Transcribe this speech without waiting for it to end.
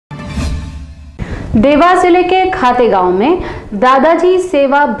देवास जिले के खातेगांव में दादाजी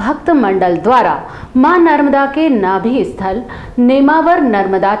सेवा भक्त मंडल द्वारा मां नर्मदा के नाभि स्थल नेमावर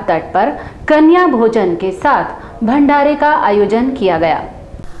नर्मदा तट पर कन्या भोजन के साथ भंडारे का आयोजन किया गया।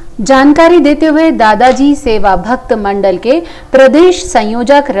 जानकारी देते हुए दादाजी सेवा भक्त मंडल के प्रदेश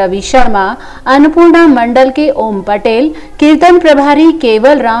संयोजक रवि शर्मा, अन्नपूर्णा मंडल के ओम पटेल, कीर्तन प्रभारी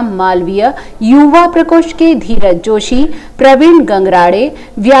केवल राम मालवीय, युवा प्रकोष्ठ के धीरज जोशी, प्रवीण गंगराड़े,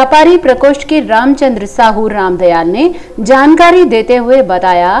 व्यापारी प्रकोष्ठ के रामचंद्र साहू रामदयाल ने जानकारी देते हुए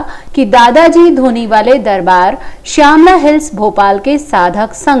बताया कि दादाजी धोनी वाले दरबार श्यामला हिल्स भोपाल के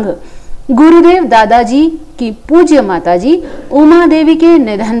साधक संघ गुरुदेव दादाजी की पूज्य माताजी उमा देवी के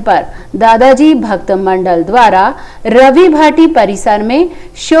निधन पर दादाजी भक्त मंडल द्वारा रवि भाटी परिसर में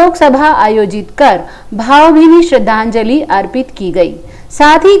शोक सभा आयोजित कर भावभीनी श्रद्धांजलि अर्पित की गई।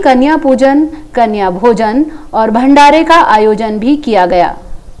 साथ ही कन्या पूजन, कन्या भोजन और भंडारे का आयोजन भी किया गया।